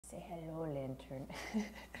Hello, lantern.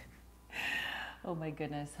 Oh my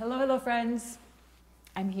goodness. Hello, friends.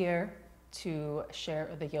 I'm here to share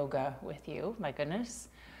the yoga with you. My goodness.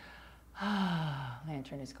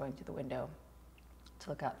 Lantern is going to the window to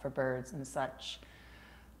look out for birds and such.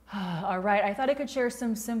 All right, I thought I could share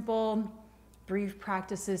some simple, brief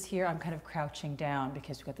practices here. I'm kind of crouching down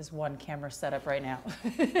because we've got this one camera set up right now.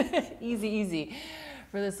 Easy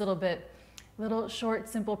for this little short,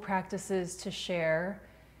 simple practices to share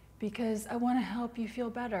because I want to help you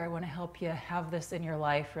feel better. I want to help you have this in your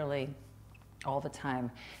life really all the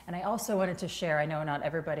time. And I also wanted to share, I know not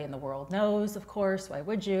everybody in the world knows, of course, why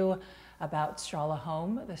would you, about Strala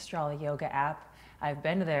Home, the Strala Yoga app. I've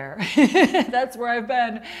been there. That's where I've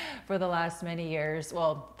been for the last many years.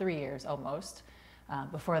 Well, 3 years almost.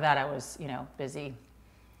 Before that, I was, busy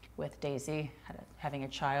with Daisy, having a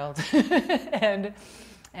child,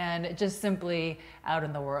 and just simply out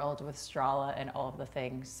in the world with Strala and all of the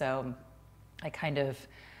things. So I kind of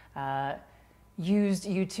used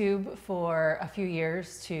YouTube for a few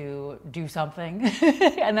years to do something,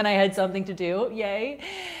 and then I had something to do, yay!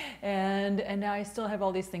 And now I still have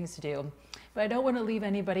all these things to do. But I don't want to leave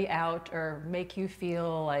anybody out or make you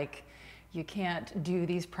feel like you can't do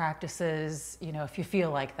these practices, if you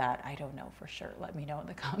feel like that. I don't know for sure. Let me know in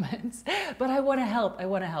the comments. But I want to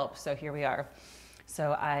help. So here we are.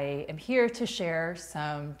 So I am here to share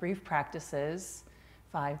some brief practices,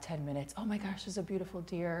 5-10 minutes. Oh my gosh, there's a beautiful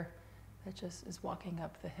deer that just is walking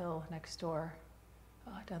up the hill next door,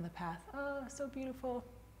 down the path. Oh, so beautiful.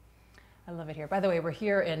 I love it here. By the way, we're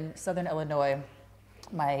here in Southern Illinois.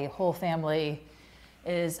 My whole family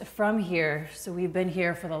is from here, so we've been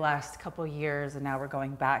here for the last couple years, and now we're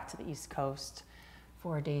going back to the East Coast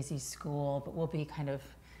for Daisy's school, but we'll be kind of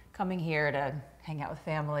coming here to hang out with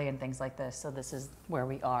family and things like this, so this is where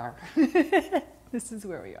we are. This is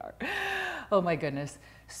where we are. Oh my goodness.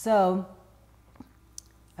 So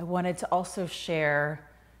I wanted to also share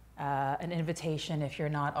an invitation if you're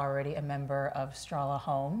not already a member of Strala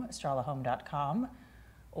Home, stralahome.com.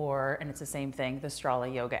 And it's the same thing, the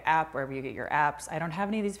Strala Yoga app, wherever you get your apps. I don't have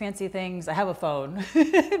any of these fancy things. I have a phone,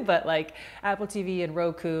 but like Apple TV and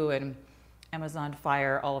Roku and Amazon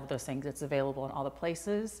Fire, all of those things, it's available in all the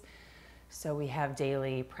places. So we have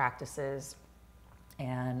daily practices,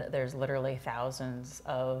 and there's literally thousands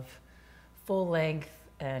of full length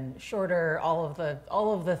and shorter, all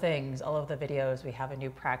of the things, all of the videos. We have a new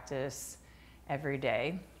practice every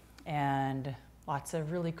day, and lots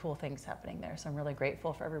of really cool things happening there. So I'm really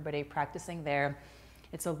grateful for everybody practicing there.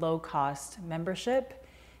 It's a low-cost membership.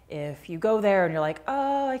 If you go there and you're like,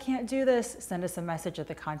 oh, I can't do this, send us a message at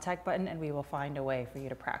the contact button and we will find a way for you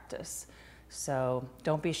to practice. So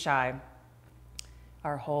don't be shy.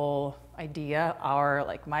 Our whole idea,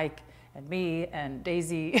 like Mike and me and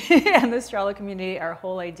Daisy and the Strala community, our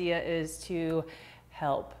whole idea is to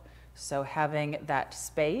help. So having that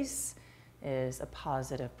space is a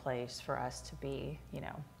positive place for us to be,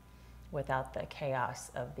 without the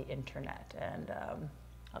chaos of the internet and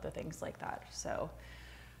other things like that. So,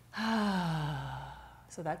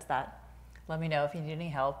 so that's that. Let me know if you need any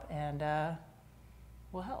help, and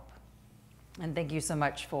we'll help. And thank you so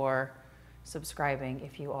much for subscribing.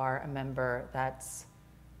 If you are a member, that's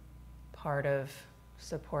part of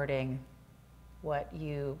supporting what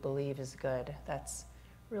you believe is good. That's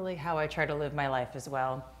really how I try to live my life as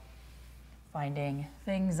well. Finding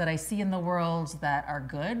things that I see in the world that are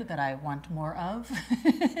good, that I want more of.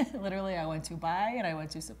 Literally, I want to buy and I want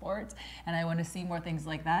to support and I want to see more things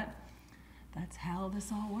like that. That's how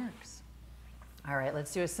this all works. All right,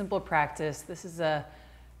 let's do a simple practice. This is a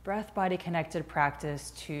breath-body connected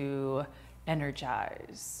practice to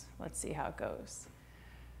energize. Let's see how it goes.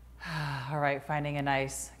 All right, finding a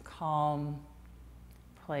nice, calm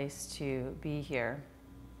place to be here.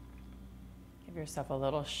 Give yourself a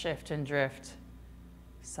little shift and drift,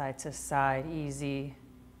 side to side, easy,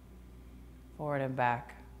 forward and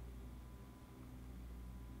back,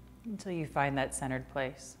 until you find that centered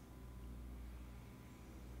place.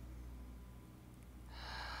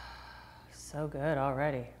 So good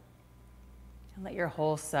already. And let your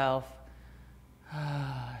whole self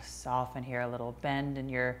soften here a little, bend in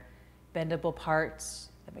your bendable parts,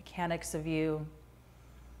 the mechanics of you,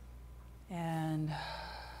 and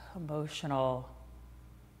emotional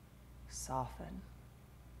soften.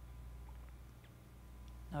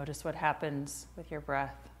 Notice what happens with your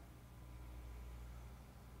breath.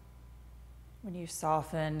 When you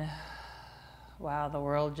soften, wow, the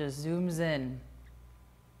world just zooms in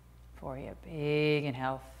for you. Big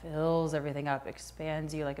inhale fills everything up,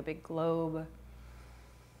 expands you like a big globe.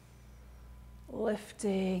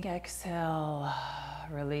 Lifting, exhale,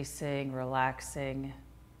 releasing, relaxing.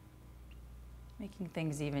 making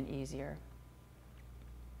things even easier.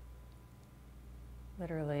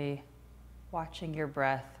 Literally watching your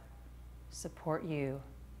breath support you,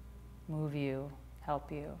 move you,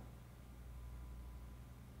 help you,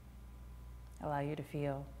 allow you to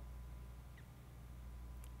feel.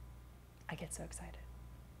 I get so excited.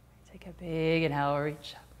 Take a big inhale,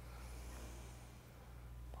 reach up.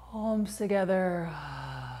 Palms together.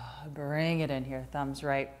 Bring it in here. Thumbs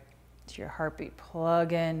right to your heartbeat.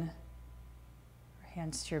 Plug in.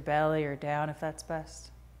 Hands to your belly or down if that's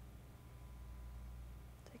best.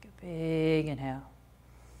 Take a big inhale.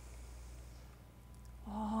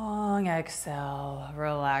 Long exhale.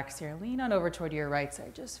 Relax here. Lean on over toward your right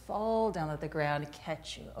side. Just fall down, let the ground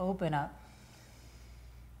catch you. Open up.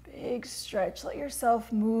 Big stretch. Let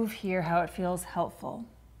yourself move here how it feels helpful.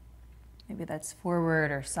 Maybe that's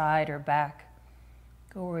forward or side or back.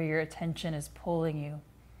 Go where your attention is pulling you.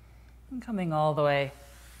 And coming all the way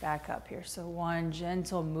back up here. So one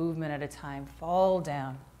gentle movement at a time. Fall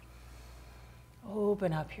down.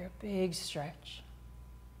 Open up here. Big stretch.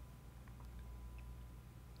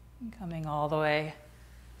 And coming all the way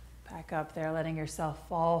back up there. Letting yourself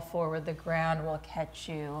fall forward. The ground will catch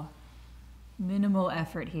you. Minimal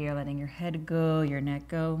effort here, letting your head go, your neck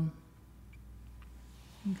go.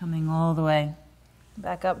 And coming all the way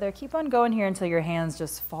back up there. Keep on going here until your hands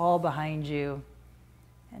just fall behind you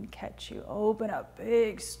and catch you. Open up,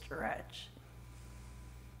 big stretch.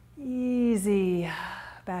 Easy.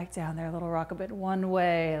 Back down there, a little rock a bit one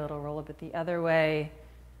way, a little roll a bit the other way.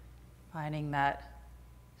 Finding that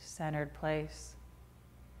centered place.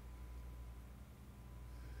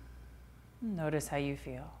 Notice how you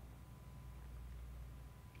feel.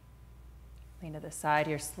 Lean to the side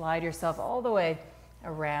here, slide yourself all the way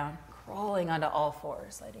around, crawling onto all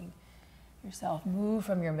fours, letting yourself move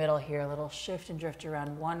from your middle here, a little shift and drift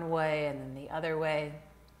around one way and then the other way.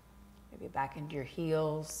 Maybe back into your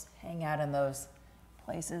heels, hang out in those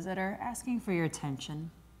places that are asking for your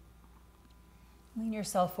attention. Lean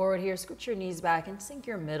yourself forward here, scoot your knees back and sink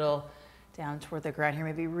your middle down toward the ground here,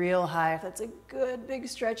 maybe real high if that's a good big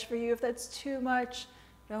stretch for you. If that's too much,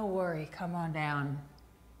 don't worry, come on down.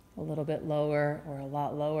 A little bit lower or a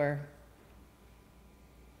lot lower.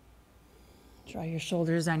 Draw your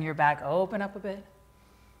shoulders down your back, open up a bit.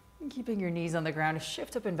 And keeping your knees on the ground,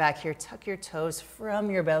 shift up and back here, tuck your toes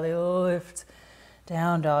from your belly, lift.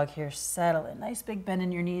 Down dog here, settle in. Nice big bend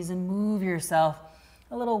in your knees and move yourself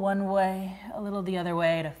a little one way, a little the other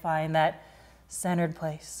way to find that centered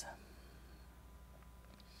place.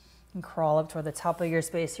 And crawl up toward the top of your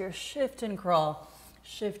space here, shift and crawl.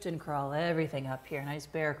 Shift and crawl everything up here. Nice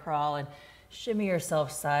bear crawl and shimmy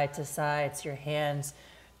yourself side to side so your hands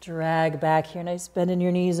drag back here. Nice bend in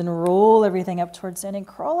your knees and roll everything up towards standing.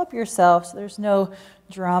 Crawl up yourself so there's no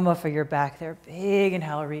drama for your back there. Big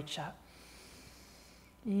inhale, reach up.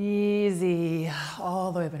 Easy.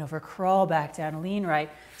 All the way up and over. Crawl back down. Lean right.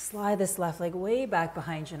 Slide this left leg way back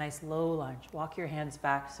behind you. Nice low lunge. Walk your hands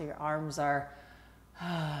back so your arms are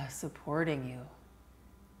supporting you.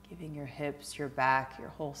 Giving your hips, your back, your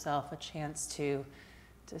whole self a chance to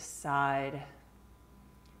decide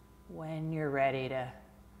when you're ready to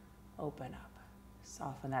open up.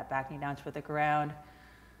 Soften that back knee down toward the ground.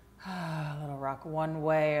 A little rock one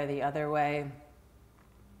way or the other way.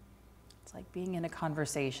 It's like being in a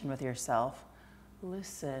conversation with yourself.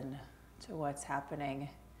 Listen to what's happening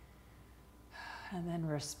and then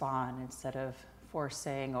respond instead of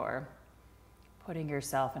forcing or putting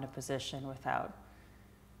yourself in a position without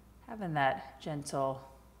having that gentle,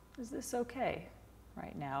 is this okay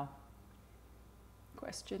right now?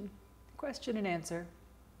 Question and answer.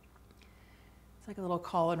 It's like a little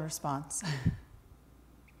call and response.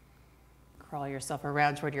 Crawl yourself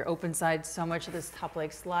around toward your open side. So much of this top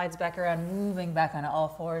leg slides back around, moving back onto all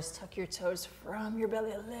fours. Tuck your toes from your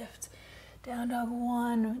belly, lift. Down dog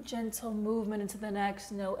one, gentle movement into the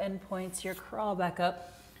next. No end points here. Crawl back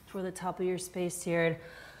up toward the top of your space here.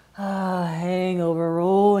 Hang over,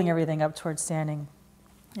 rolling everything up towards standing.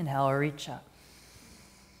 Inhale, reach up.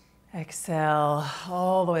 Exhale,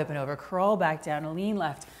 all the way up and over. Crawl back down, lean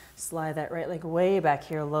left. Slide that right leg way back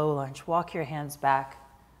here, low lunge. Walk your hands back,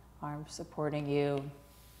 arms supporting you.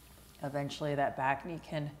 Eventually that back knee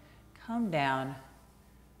can come down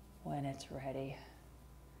when it's ready.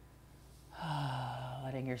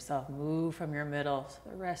 Letting yourself move from your middle. So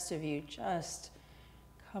the rest of you just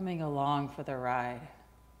coming along for the ride.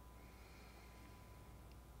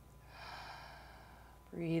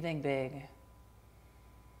 Breathing big.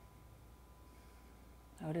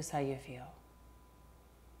 Notice how you feel.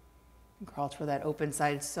 And crawl toward that open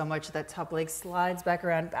side so much that top leg slides back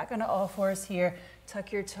around, back onto all fours here.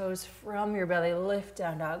 Tuck your toes from your belly, lift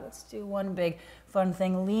down dog. Let's do one big fun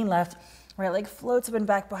thing. Lean left, right leg floats up and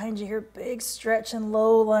back behind you here. Big stretch and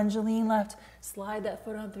low lunge, lean left. Slide that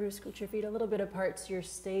foot on through, scoot your feet a little bit apart so you're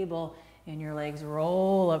stable in your legs.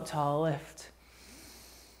 Roll up tall, lift.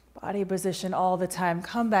 Body position all the time.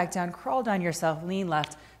 Come back down, crawl down yourself, lean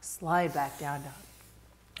left, slide back down dog.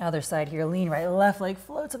 Other side here, lean right, left leg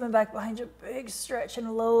floats up and back behind you. Big stretch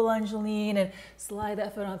and low lunge, lean, and slide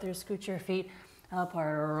that foot on through, scoot your feet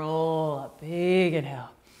apart, roll up, big inhale.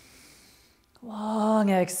 Long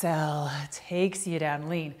exhale, takes you down,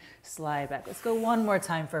 lean, slide back. Let's go one more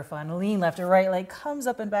time for fun. Lean left to right leg, comes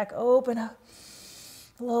up and back, open up.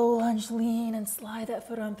 Low lunge, lean, and slide that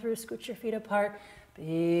foot on through, scoot your feet apart.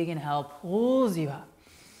 Big inhale, pulls you up.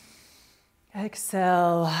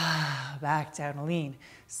 Exhale, back down, lean,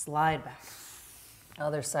 slide back.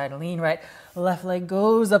 Other side, lean right, left leg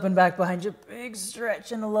goes up and back behind you. Big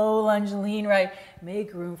stretch and low lunge, lean right.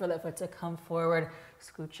 Make room for that foot to come forward.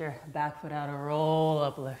 Scoot your back foot out, roll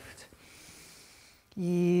up, lift.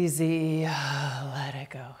 Easy, let it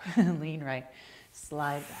go. Lean right,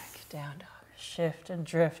 slide back, down dog. Shift and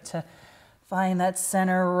drift to find that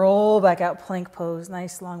center, roll back out, plank pose.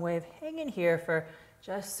 Nice long wave. Hang in here for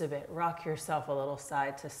just a bit. Rock yourself a little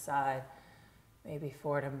side to side, maybe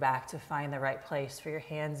forward and back to find the right place for your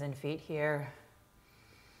hands and feet here.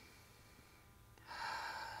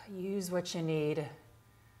 Use what you need.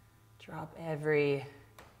 Drop every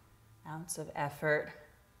ounce of effort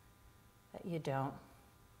that you don't.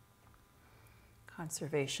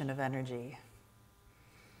 Conservation of energy.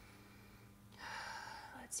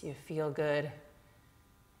 Lets you feel good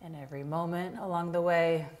in every moment along the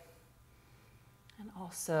way. And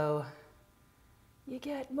also, you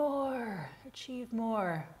get more, achieve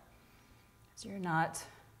more, as you're not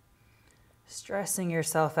stressing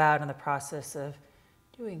yourself out in the process of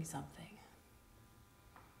doing something.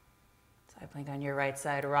 Side plank on your right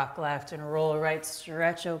side, rock left, and roll right,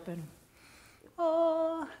 stretch open.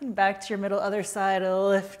 Oh, and back to your middle, other side,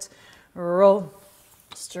 lift, roll,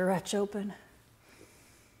 stretch open.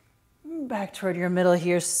 Back toward your middle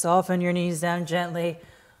here, soften your knees down gently.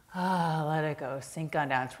 Let it go. Sink on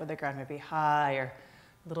down to where the ground may be high or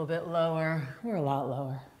a little bit lower or a lot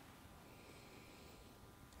lower.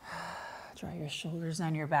 Draw your shoulders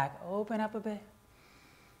down your back. Open up a bit.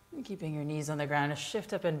 And keeping your knees on the ground.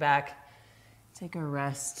 Shift up and back. Take a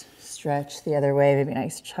rest. Stretch the other way. Maybe a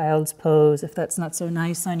nice child's pose if that's not so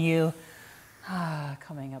nice on you.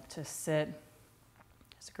 Coming up to sit.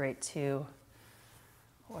 It's great too.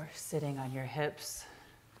 Or sitting on your hips.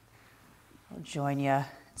 I'll join you in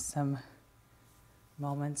some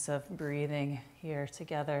moments of breathing here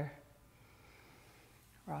together.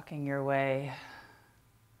 Rocking your way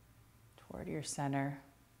toward your center.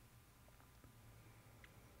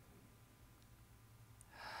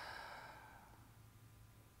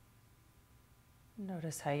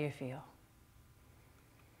 Notice how you feel.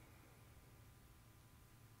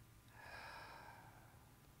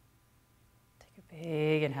 Take a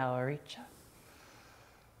big inhale, reach up.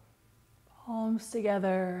 Palms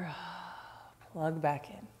together, plug back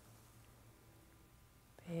in.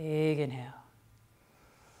 Big inhale.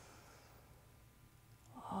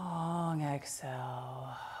 Long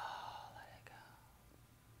exhale, let it go.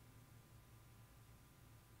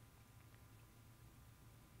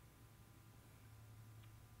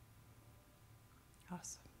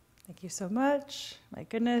 Awesome. Thank you so much. My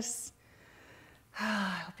goodness.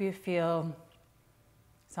 I hope you feel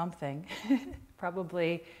something,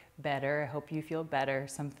 probably better. I hope you feel better,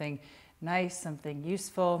 something nice, something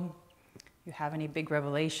useful. If you have any big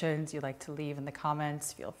revelations you'd like to leave in the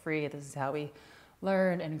comments, feel free. This is how we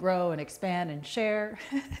learn and grow and expand and share.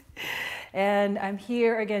 And I'm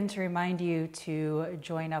here again to remind you to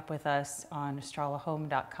join up with us on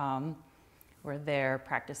stralahome.com. We're there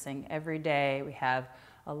practicing every day. We have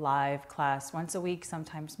a live class once a week,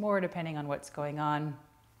 sometimes more, depending on what's going on.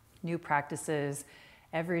 New practices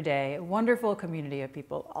every day. A wonderful community of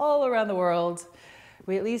people all around the world.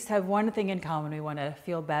 We at least have one thing in common. We want to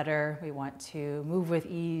feel better. We want to move with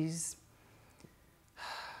ease.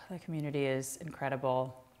 The community is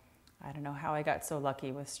incredible. I don't know how I got so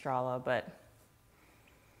lucky with Strala, but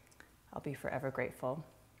I'll be forever grateful.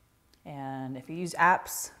 And if you use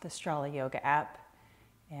apps, the Strala Yoga app,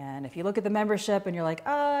 and if you look at the membership and you're like,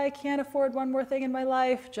 I can't afford one more thing in my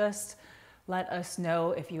life, just let us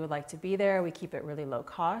know if you would like to be there. We keep it really low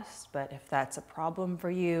cost, but if that's a problem for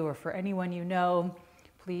you or for anyone you know,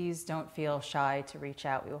 please don't feel shy to reach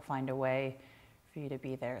out. We will find a way for you to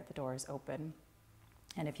be there. The door is open.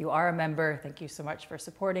 And if you are a member, thank you so much for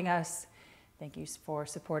supporting us. Thank you for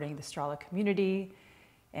supporting the Strala community.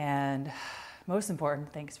 And most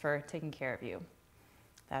important, thanks for taking care of you.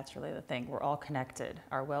 That's really the thing. We're all connected.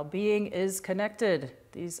 Our well-being is connected.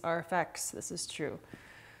 These are facts. This is true.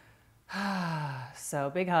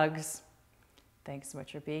 So big hugs. Thanks so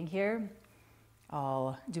much for being here.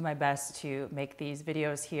 I'll do my best to make these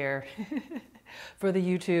videos here for the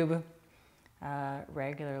YouTube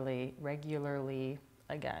regularly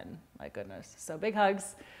again. My goodness. So big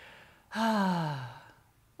hugs. I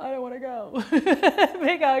don't want to go.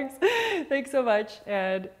 Big hugs. Thanks so much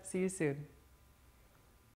and see you soon.